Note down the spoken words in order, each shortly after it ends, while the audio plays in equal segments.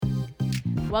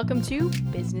Welcome to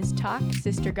Business Talk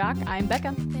Sister Gawk. I'm Becca.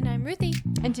 And I'm Ruthie.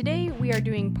 And today we are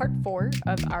doing part 4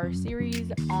 of our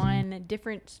series on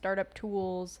different startup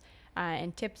tools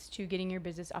and tips to getting your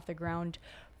business off the ground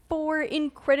for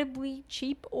incredibly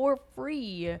cheap or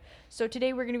free. So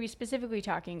today we're going to be specifically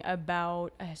talking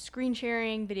about screen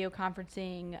sharing, video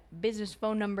conferencing, business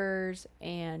phone numbers,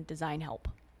 and design help.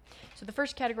 So the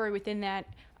first category within that,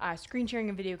 screen sharing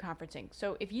and video conferencing.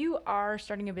 So if you are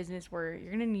starting a business where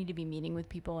you're going to need to be meeting with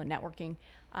people and networking,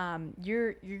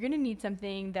 you're going to need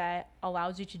something that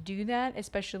allows you to do that,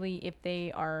 especially if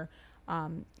they are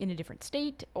in a different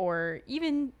state or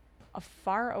even a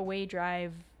far away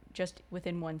drive just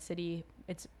within one city.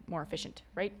 It's more efficient,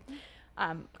 right?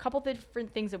 A couple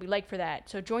different things that we like for that.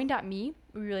 So Join.me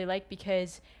we really like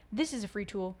because this is a free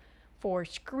tool for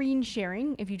screen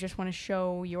sharing. If you just want to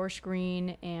show your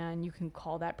screen and you can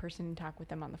call that person and talk with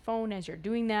them on the phone as you're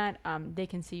doing that, they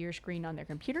can see your screen on their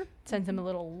computer. Sends them a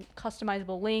little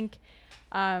customizable link.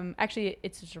 Actually,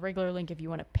 it's just a regular link. If you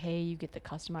want to pay, you get the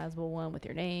customizable one with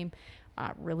your name.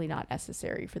 Really not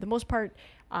necessary for the most part.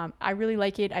 I really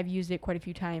like it. I've used it quite a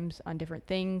few times on different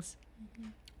things.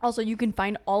 Also, you can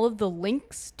find all of the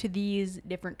links to these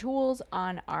different tools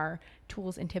on our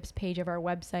tools and tips page of our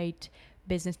website,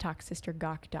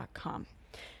 businesstalksistergawk.com.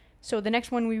 So the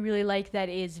next one we really like that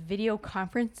is video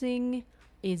conferencing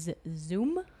is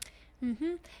Zoom.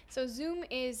 So Zoom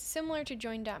is similar to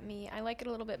Join.me. I like it a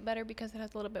little bit better because it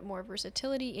has a little bit more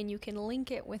versatility, and you can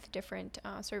link it with different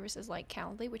services like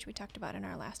Calendly, which we talked about in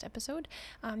our last episode.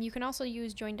 You can also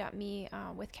use Join.me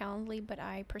with Calendly, but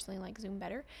I personally like Zoom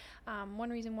better. One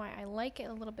reason why I like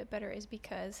it a little bit better is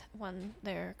because, one,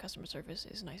 their customer service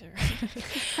is nicer.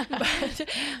 But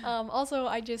also,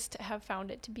 I just have found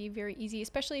it to be very easy,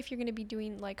 especially if you're going to be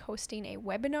doing like hosting a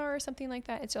webinar or something like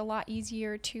that. It's a lot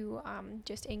easier to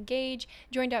just engage.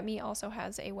 Join.me also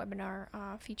has a webinar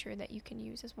feature that you can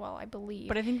use as well, I believe.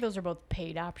 But I think those are both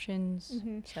paid options.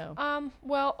 So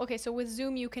Well, okay, so with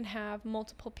Zoom you can have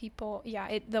multiple people.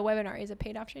 Yeah, the webinar is a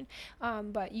paid option,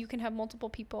 but you can have multiple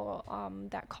people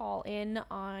that call in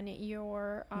on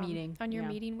your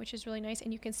meeting, which is really nice,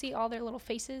 and you can see all their little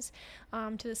faces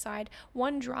to the side.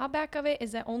 One drawback of it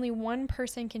is that only one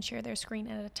person can share their screen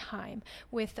at a time.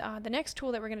 With the next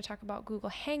tool that we're going to talk about, Google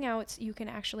Hangouts, you can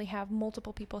actually have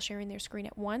multiple people sharing their screen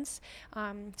at once.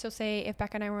 So say if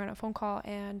Becca and I were on a phone call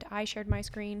and I shared my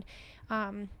screen,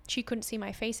 she couldn't see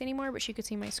my face anymore, but she could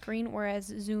see my screen,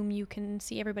 whereas Zoom, you can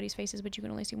see everybody's faces, but you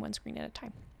can only see one screen at a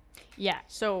time. Yeah,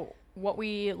 so what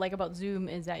we like about Zoom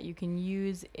is that you can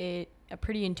use it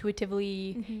pretty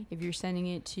intuitively. If you're sending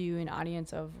it to an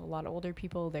audience of a lot of older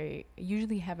people, they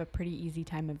usually have a pretty easy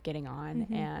time of getting on,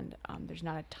 and there's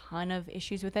not a ton of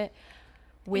issues with it.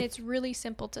 And it's really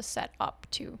simple to set up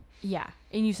too. Yeah,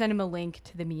 and you send them a link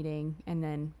to the meeting, and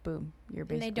then boom, you're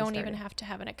basically And they don't started. even have to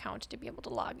have an account to be able to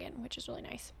log in, which is really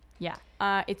nice. Yeah,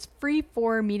 it's free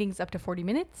for meetings up to 40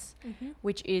 minutes,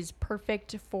 which is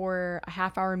perfect for a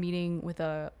half-hour meeting with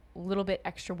a little bit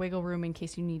extra wiggle room in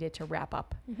case you need it to wrap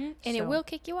up. And it will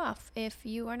kick you off if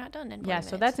you are not done in 40 minutes.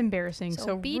 So that's embarrassing.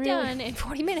 So be really, done in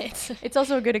 40 minutes. It's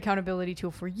also a good accountability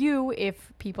tool for you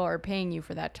if people are paying you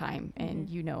for that time, and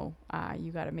you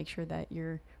got to make sure that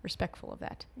you're respectful of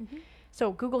that.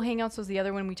 So Google Hangouts was the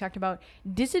other one we talked about.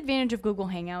 Disadvantage of Google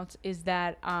Hangouts is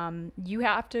that you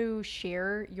have to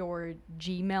share your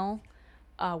Gmail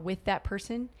with that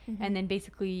person, and then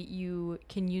basically you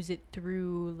can use it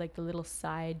through like the little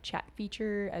side chat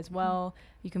feature as well.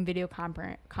 You can video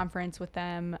conference with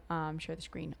them, share the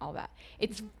screen, all that.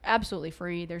 It's absolutely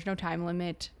free. There's no time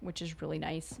limit, which is really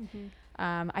nice.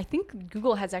 I think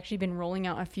Google has actually been rolling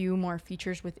out a few more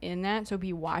features within that, so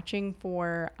be watching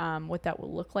for what that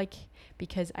will look like,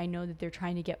 because I know that they're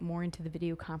trying to get more into the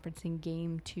video conferencing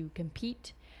game to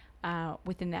compete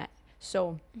within that.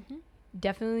 So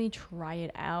definitely try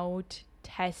it out,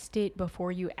 test it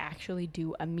before you actually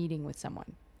do a meeting with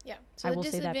someone. Yeah. So the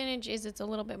disadvantage is it's a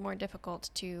little bit more difficult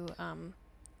to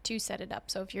set it up.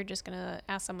 So if you're just going to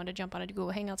ask someone to jump on a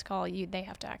Google Hangouts call, they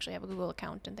have to actually have a Google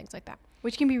account and things like that.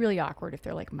 Which can be really awkward if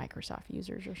they're like Microsoft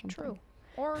users or something. True.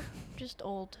 Or just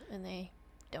old and they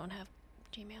don't have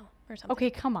Gmail or something. Okay,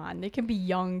 come on. They can be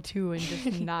young too and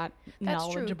just not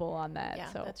knowledgeable true. on that.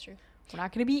 Yeah, so that's true. We're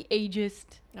not going to be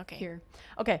ageist here.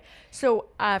 Okay, so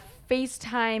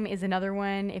FaceTime is another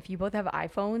one. If you both have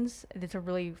iPhones, it's a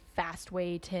really fast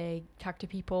way to talk to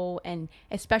people. And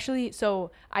especially,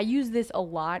 so I use this a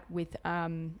lot with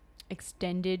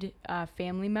extended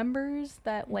family members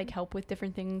that like help with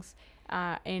different things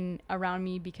around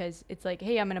me, because it's like,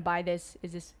 hey, I'm going to buy this.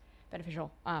 Is this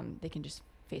beneficial? They can just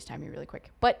FaceTime you really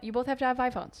quick. But you both have to have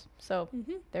iPhones. So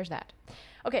there's that.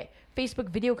 Okay, Facebook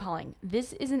video calling.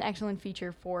 This is an excellent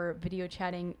feature for video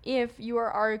chatting if you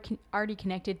are already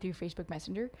connected through Facebook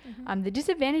Messenger. The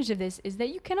disadvantage of this is that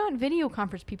you cannot video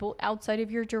conference people outside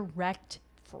of your direct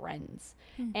friends.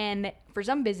 And for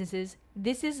some businesses,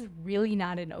 this is really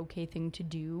not an okay thing to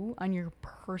do on your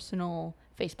personal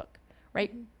Facebook,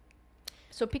 right?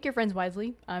 So pick your friends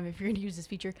wisely if you're going to use this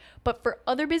feature. But for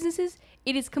other businesses,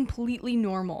 it is completely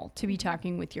normal to be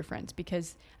talking with your friends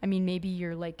because, I mean, maybe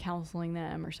you're like counseling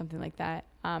them or something like that.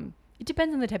 It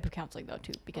depends on the type of counseling, though,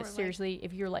 too. Because seriously,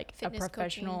 if you're like a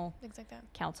professional coaching, things like that.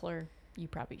 Counselor, you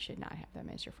probably should not have them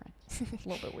as your friends. It's a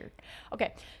little bit weird.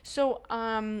 Okay, so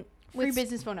free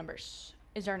business phone numbers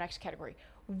is our next category.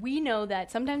 We know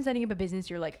that sometimes setting up a business,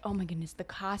 you're like, oh my goodness, the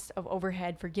cost of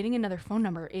overhead for getting another phone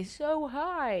number is so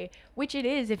high, which it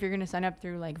is if you're going to sign up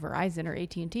through like Verizon or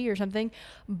AT&T or something.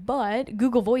 But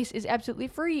Google Voice is absolutely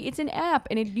free. It's an app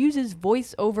and it uses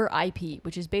voice over IP,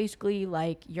 which is basically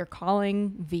like you're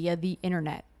calling via the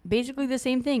internet. Basically the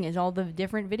same thing as all the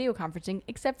different video conferencing,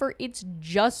 except for it's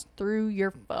just through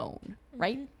your phone,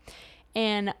 right?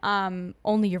 And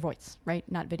only your voice, right?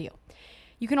 Not video.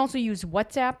 You can also use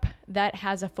WhatsApp. That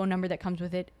has a phone number that comes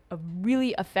with it. A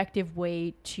really effective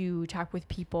way to talk with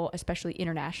people, especially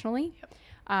internationally.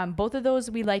 Both of those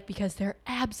we like because they're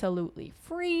absolutely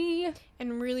free.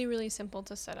 And really, really simple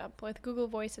to set up. With Google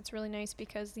Voice, it's really nice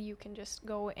because you can just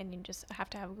go and you just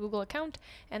have to have a Google account,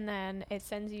 and then it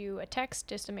sends you a text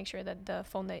just to make sure that the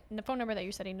phone number that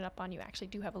you're setting it up on, you actually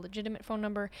do have a legitimate phone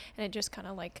number, and it just kind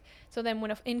of like, so then when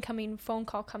an incoming phone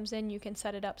call comes in, you can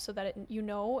set it up so that you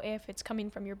know if it's coming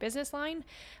from your business line.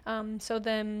 So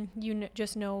then you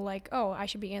just know like, oh, I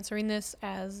should be answering this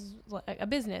as a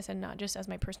business and not just as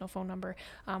my personal phone number,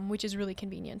 which is really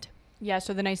convenient. Yeah,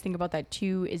 so the nice thing about that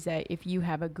too is that if you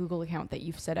have a Google account that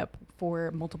you've set up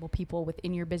for multiple people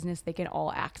within your business, they can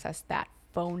all access that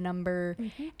phone number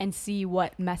and see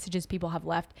what messages people have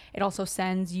left. It also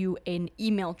sends you an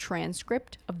email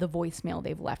transcript of the voicemail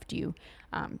they've left you,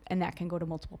 and that can go to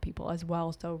multiple people as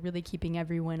well. So really keeping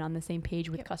everyone on the same page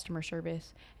with customer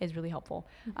service is really helpful.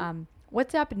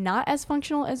 WhatsApp, not as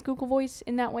functional as Google Voice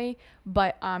in that way,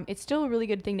 but it's still a really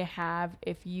good thing to have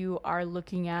if you are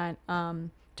looking at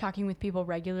talking with people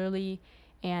regularly,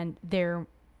 and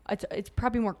it's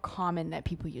probably more common that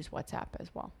people use WhatsApp as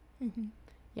well.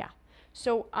 Yeah.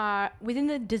 So within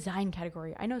the design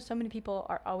category, I know so many people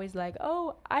are always like,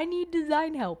 oh, I need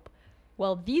design help.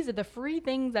 Well, these are the free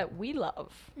things that we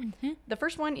love. The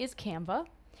first one is Canva.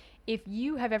 If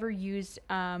you have ever used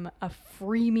a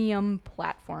freemium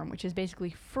platform, which is basically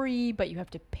free, but you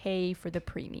have to pay for the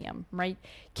premium, right?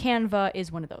 Canva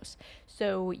is one of those.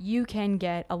 So you can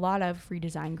get a lot of free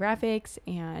design graphics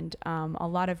and a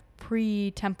lot of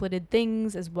pre-templated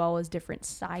things, as well as different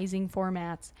sizing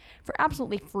formats for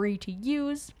absolutely free to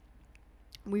use.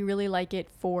 We really like it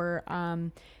for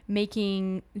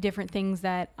making different things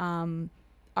that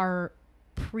are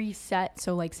preset.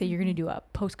 So like say you're going to do a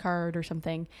postcard or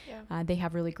something. They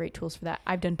have really great tools for that.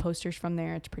 I've done posters from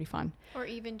there. It's pretty fun. Or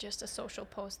even just a social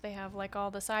post. They have like all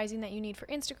the sizing that you need for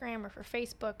Instagram or for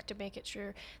Facebook to make it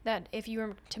sure that if you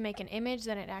were to make an image,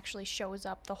 then it actually shows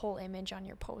up the whole image on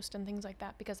your post and things like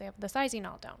that, because they have the sizing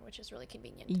all down, which is really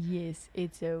convenient. Yes,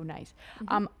 it's so nice.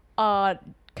 A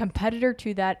competitor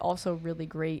to that, also really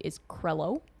great, is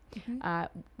Crello.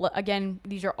 Well, again,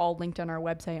 these are all linked on our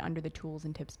website under the tools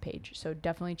and tips page, so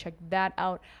definitely check that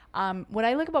out. What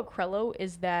I like about Crello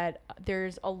is that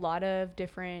there's a lot of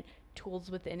different tools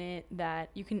within it that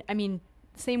you can, I mean,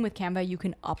 same with Canva, you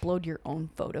can upload your own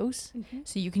photos,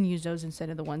 so you can use those instead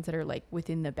of the ones that are like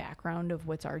within the background of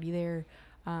what's already there.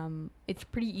 It's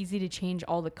pretty easy to change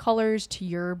all the colors to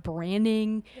your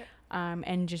branding,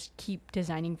 and just keep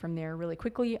designing from there really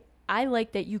quickly. I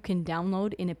like that you can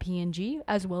download in a PNG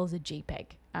as well as a JPEG.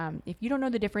 If you don't know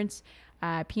the difference,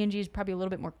 PNG is probably a little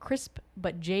bit more crisp,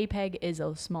 but JPEG is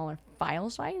a smaller file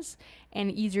size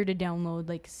and easier to download.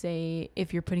 Like say,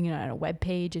 if you're putting it on a web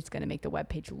page, it's going to make the web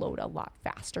page load a lot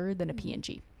faster than a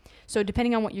PNG. So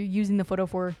depending on what you're using the photo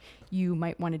for, you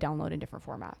might want to download in different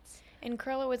formats. And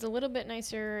Crello is a little bit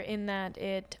nicer in that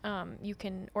it you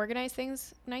can organize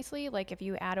things nicely. Like if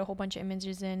you add a whole bunch of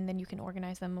images in, then you can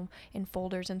organize them in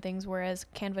folders and things, whereas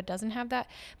Canva doesn't have that.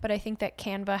 But I think that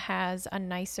Canva has a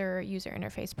nicer user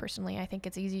interface personally. I think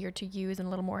it's easier to use and a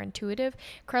little more intuitive.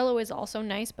 Crello is also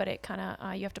nice, but it kind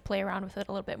of you have to play around with it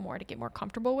a little bit more to get more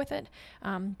comfortable with it.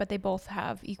 But they both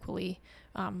have equally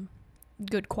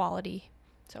good quality.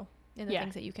 So in the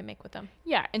things that you can make with them.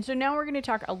 Yeah, and so now we're going to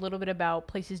talk a little bit about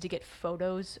places to get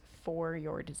photos for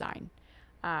your design.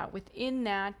 Within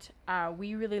that,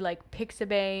 we really like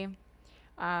Pixabay.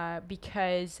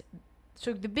 because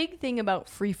so the big thing about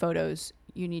free photos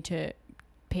you need to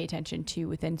pay attention to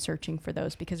within searching for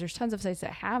those, because there's tons of sites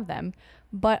that have them,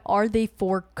 but are they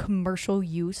for commercial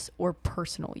use or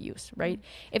personal use, right?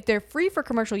 If they're free for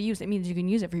commercial use, it means you can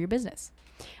use it for your business.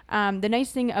 The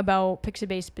nice thing about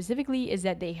Pixabay specifically is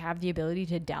that they have the ability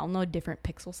to download different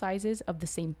pixel sizes of the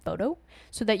same photo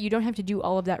so that you don't have to do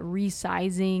all of that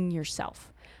resizing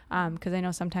yourself. Because I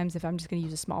know sometimes if I'm just going to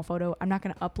use a small photo, I'm not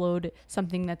going to upload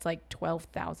something that's like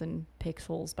 12,000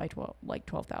 pixels by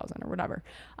 12,000 or whatever.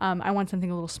 I want something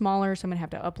a little smaller, so I'm going to have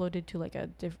to upload it to like a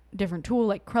different tool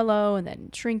like Trello and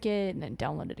then shrink it and then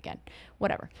download it again,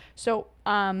 whatever. So,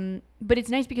 but it's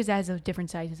nice because it has those different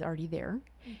sizes already there.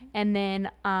 And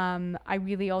then I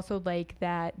really also like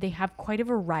that they have quite a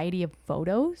variety of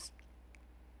photos,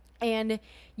 and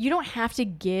you don't have to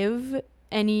give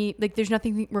any, like, there's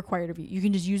nothing required of you. You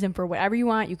can just use them for whatever you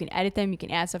want. You can edit them. You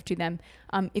can add stuff to them.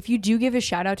 If you do give a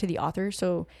shout out to the author,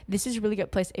 so this is a really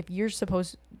good place if you're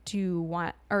supposed to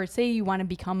want, or say you want to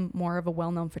become more of a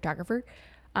well-known photographer,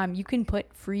 you can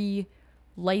put free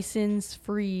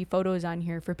license-free photos on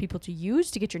here for people to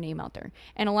use to get your name out there.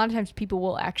 And a lot of times people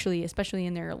will actually, especially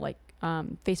in their like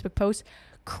Facebook posts,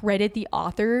 credit the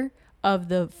author of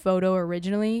the photo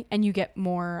originally, and you get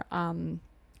more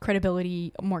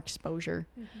credibility, more exposure.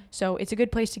 So it's a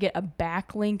good place to get a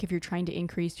backlink if you're trying to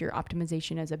increase your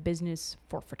optimization as a business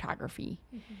for photography.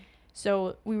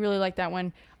 So we really like that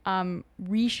one.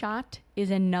 Reshot is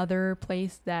another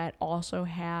place that also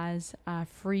has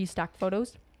free stock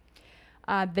photos.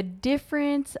 The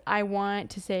difference I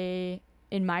want to say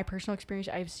in my personal experience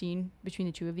I've seen between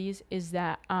the two of these is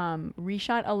that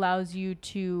Reshot allows you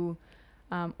to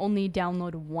only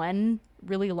download one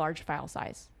really large file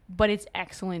size, but it's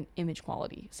excellent image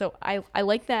quality. So I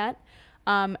like that.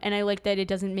 And I like that it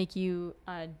doesn't make you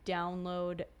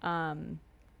download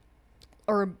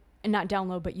or not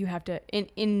download, but you have to,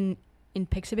 in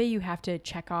Pixabay, you have to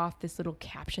check off this little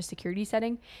CAPTCHA security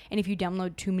setting. And if you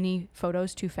download too many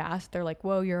photos too fast, they're like,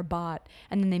 whoa, you're a bot.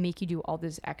 And then they make you do all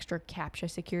this extra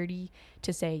CAPTCHA security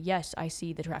to say, yes, I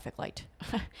see the traffic light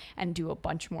and do a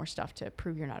bunch more stuff to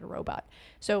prove you're not a robot.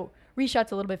 So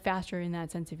Reshot's a little bit faster in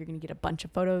that sense if you're going to get a bunch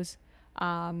of photos.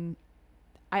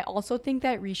 I also think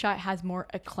that Reshot has more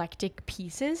eclectic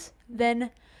pieces than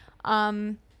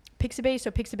Pixabay. So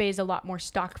Pixabay is a lot more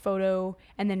stock photo,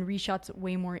 and then Reshot's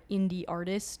way more indie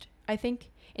artist, I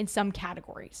think, in some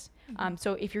categories.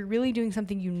 So if you're really doing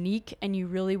something unique and you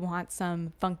really want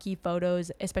some funky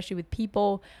photos, especially with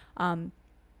people,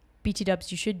 BT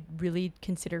Dubs, you should really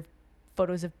consider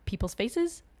photos of people's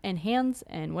faces and hands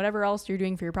and whatever else you're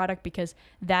doing for your product, because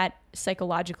that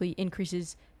psychologically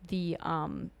increases the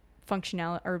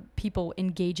functionality or people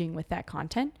engaging with that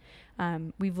content.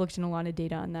 We've looked in a lot of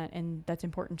data on that, and that's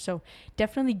important. So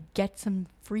definitely get some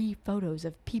free photos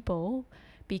of people,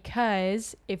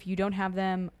 because if you don't have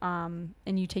them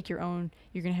and you take your own,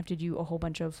 you're going to have to do a whole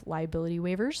bunch of liability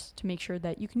waivers to make sure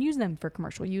that you can use them for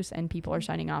commercial use, and people are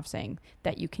signing off saying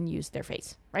that you can use their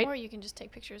face, right? Or you can just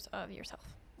take pictures of yourself,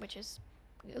 which is,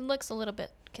 it looks a little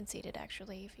bit conceited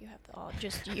actually if you have all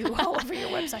just you all over your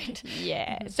website.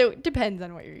 Yeah. So it depends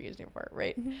on what you're using it for,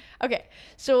 right? Okay.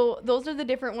 So those are the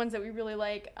different ones that we really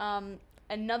like.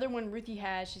 Another one Ruthie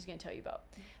has, she's going to tell you about.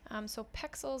 So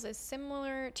Pexels is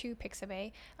similar to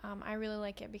Pixabay. I really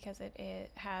like it because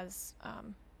it has,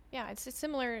 it's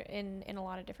similar in a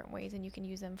lot of different ways, and you can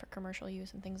use them for commercial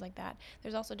use and things like that.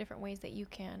 There's also different ways that you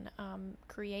can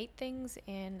create things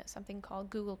in something called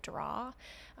Google Draw,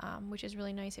 which is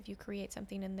really nice. If you create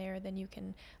something in there, then you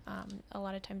can, a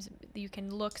lot of times you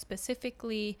can look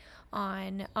specifically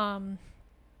on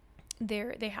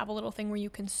they have a little thing where you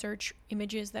can search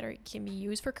images that can be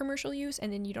used for commercial use,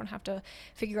 and then you don't have to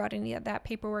figure out any of that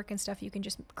paperwork and stuff. You can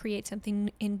just create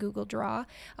something in Google Draw,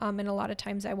 and a lot of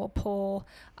times I will pull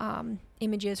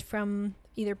images from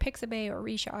either Pixabay or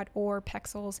Reshot or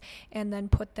Pexels and then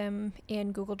put them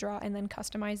in Google Draw and then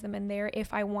customize them in there.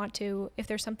 If I want to, if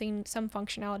there's some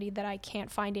functionality that I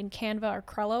can't find in Canva or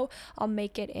Trello, I'll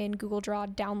make it in Google Draw,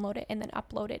 download it, and then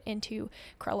upload it into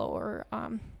Trello or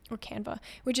Canva,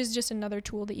 which is just another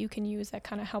tool that you can use that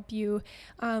kind of help you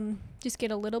just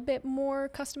get a little bit more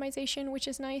customization, which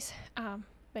is nice.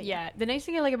 But yeah, the nice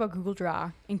thing I like about Google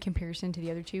Draw in comparison to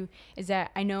the other two is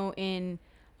that I know in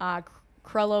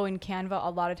Trello and Canva, a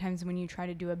lot of times when you try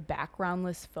to do a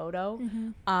backgroundless photo,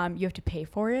 you have to pay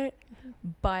for it.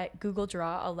 But Google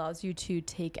Draw allows you to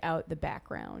take out the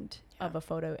background of a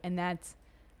photo, and that's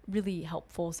really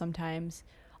helpful sometimes.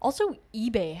 Also,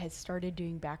 eBay has started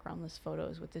doing backgroundless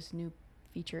photos with this new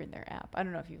feature in their app. I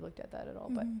don't know if you've looked at that at all,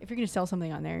 but if you're going to sell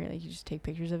something on there, like, you just take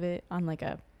pictures of it on like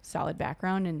a solid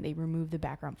background and they remove the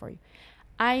background for you.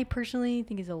 I personally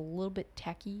think it's a little bit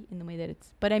tacky in the way that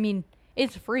but I mean,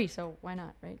 it's free, so why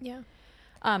not, right?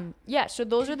 Yeah. So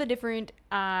those are the different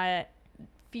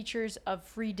features of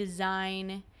free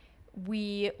design.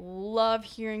 We love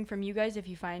hearing from you guys if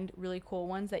you find really cool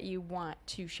ones that you want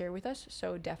to share with us.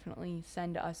 So definitely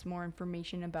send us more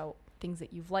information about things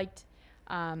that you've liked.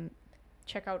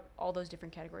 Check out all those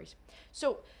different categories.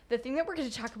 So the thing that we're going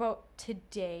to talk about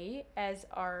today as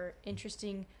our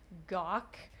interesting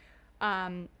gawk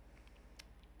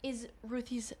is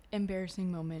Ruthie's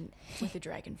embarrassing moment with the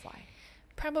dragonfly.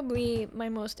 Probably my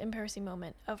most embarrassing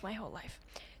moment of my whole life.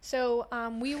 So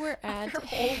we were at Your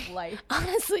whole life.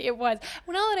 Honestly, it was.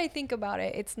 Well, now that I think about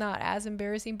it, it's not as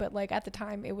embarrassing, but like at the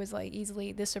time, it was like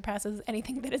easily this surpasses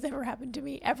anything that has ever happened to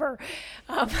me ever.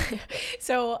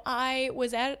 So I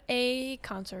was at a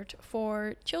concert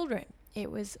for children. It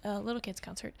was a little kids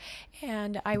concert,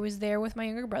 and I was there with my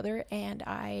younger brother, and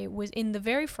I was in the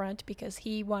very front because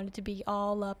he wanted to be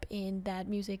all up in that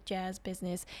music jazz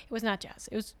business. It was not jazz,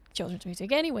 it was children's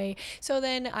music anyway. So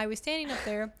then I was standing up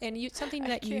there, and something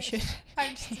that you should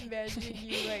I'm just imagining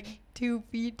you like 2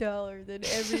 feet taller than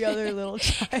every other little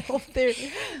child there.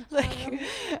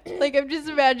 Like I'm just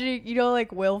imagining,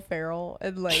 like Will Ferrell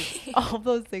and like all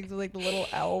those things with like the little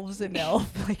elves and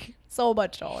elf, like so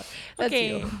much taller. That's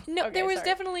you. No, Okay, there was sorry.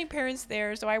 definitely parents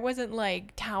there, so I wasn't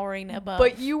like towering above.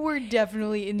 But you were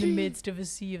definitely in the midst of a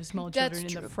sea of small That's children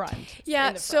in true. the front. Yeah,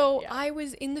 In the front, so yeah. I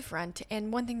was in the front,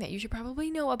 and one thing that you should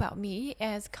probably know about me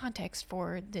as context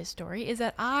for this story is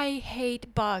that I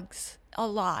hate bugs a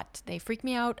lot. They freak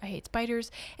me out. I hate spiders.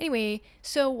 Anyway,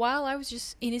 so while I was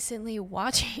just innocently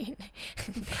watching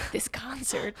this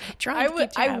concert, trying to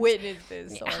keep I tabs, witnessed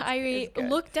this. So I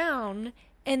looked down,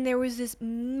 and there was this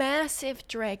massive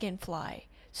dragonfly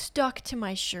stuck to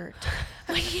my shirt.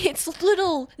 Like its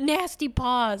little nasty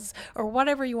paws, or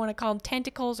whatever you want to call them,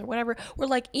 tentacles or whatever, were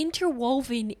like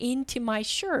interwoven into my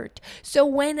shirt. So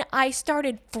when I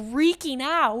started freaking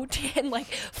out and like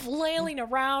flailing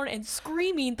around and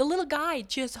screaming, the little guy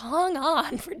just hung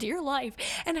on for dear life.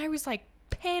 And I was like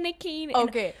panicking. And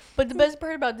Okay, but the best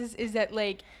part about this is that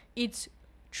like it's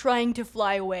trying to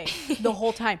fly away the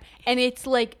whole time, and it's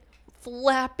like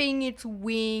flapping its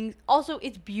wings. Also,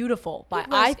 it's beautiful. But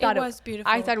I thought it was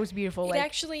beautiful. I thought it was beautiful. It like,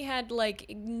 actually had like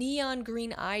neon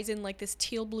green eyes and like this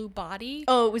teal blue body.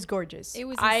 oh, it was gorgeous. It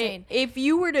was insane. If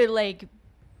you were to like,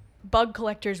 bug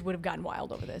collectors would have gone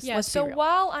wild over this. Yeah. Let's So be real.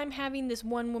 while I'm having this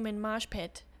one woman mosh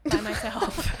pit by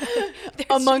myself,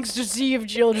 amongst a sea of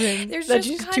children there's that just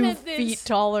she's kinda 2 feet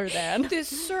taller than. this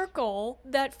circle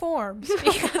that forms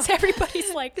because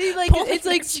everybody's like They like pulling it's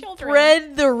like their children,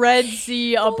 spread the Red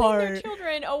Sea pulling apart. their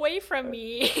children away from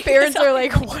me. Parents are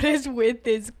like, what is with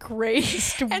this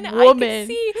crazed And woman? I could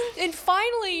see, and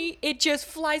finally it just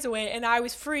flies away, and I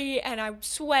was free, and I'm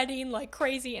sweating like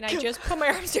crazy, and I just put my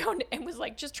arms down and was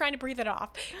like just trying to breathe it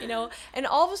off, and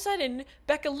all of a sudden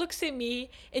Becca looks at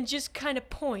me and just kind of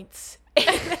points. And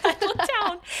I looked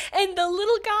down, and the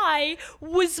little guy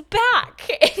was back,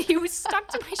 and he was stuck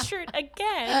to my shirt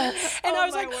again. And I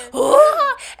was like,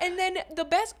 ah! And then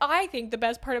I think the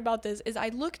best part about this is I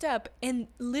looked up, and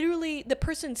literally the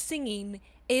person singing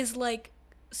is like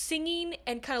singing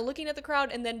and kind of looking at the crowd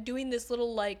and then doing this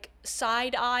little like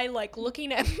side eye, like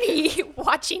looking at me,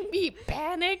 watching me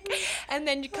panic. And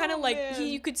then kind of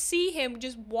you could see him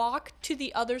just walk to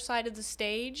the other side of the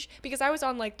stage because I was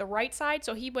on like the right side,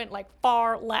 so he went like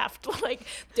far left, like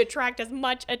detract as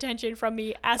much attention from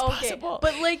me as possible.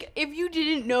 But like, if you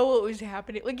didn't know what was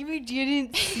happening, like if you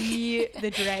didn't see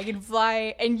the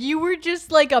dragonfly and you were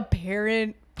just like a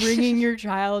parent bringing your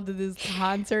child to this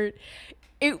concert,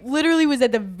 it literally was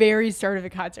at the very start of the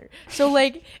concert. So,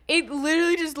 like, it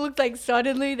literally just looked like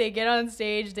suddenly they get on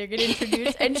stage, they get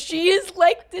introduced, and she is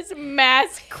like this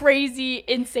mass, crazy,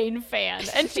 insane fan.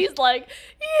 And she's like,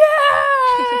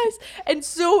 yes! And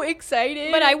so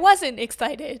excited. But I wasn't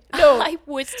excited. No. I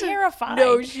was terrified.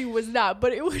 No, she was not.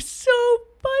 But it was so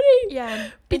funny. Yeah.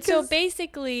 And so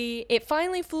basically, it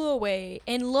finally flew away,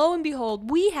 and lo and behold,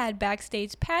 we had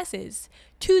backstage passes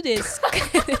to this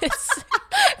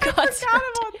concert.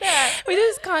 About that. We did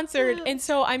this concert, and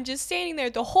so I'm just standing there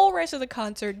the whole rest of the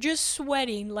concert, just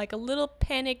sweating like a little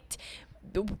panicked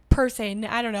person.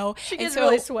 I don't know. She gets so,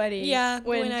 really sweaty. Yeah,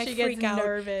 when I she freak gets out.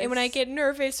 nervous. And when I get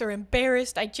nervous or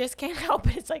embarrassed, I just can't help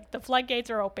it. It's like the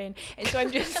floodgates are open, and so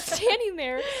I'm just standing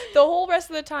there the whole rest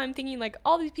of the time, thinking like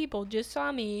all these people just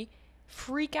saw me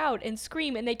freak out and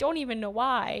scream, and they don't even know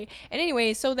why. And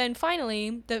anyway, so then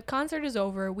finally the concert is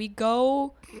over, we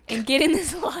go and get in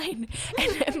this line,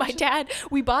 and my dad,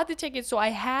 we bought the tickets, so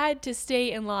I had to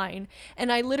stay in line, and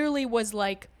I literally was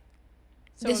like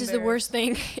So this is the worst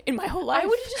thing in my whole life. I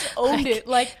would have just owned it.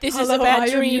 Like, this hello, is a bad I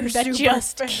am dream your that super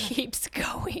just fan. keeps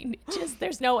going. Just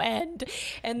there's no end.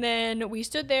 And then we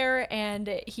stood there,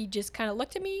 and he just kind of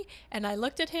looked at me, and I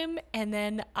looked at him, and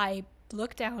then I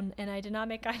looked down, and I did not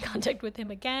make eye contact with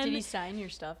him again. Did he sign your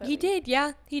stuff? He did,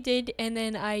 yeah, he did. And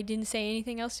then I didn't say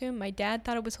anything else to him. My dad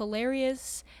thought it was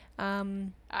hilarious.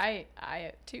 I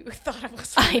too thought it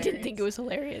was. I didn't think it was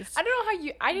hilarious. I don't know how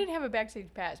you. I didn't have a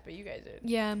backstage pass, but you guys did.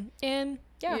 Yeah, and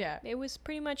Yeah. it was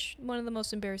pretty much one of the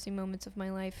most embarrassing moments of my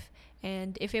life.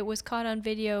 And if it was caught on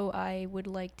video, I would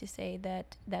like to say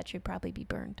that should probably be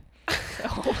burned. So.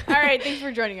 All right, thanks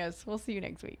for joining us. We'll see you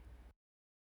next week.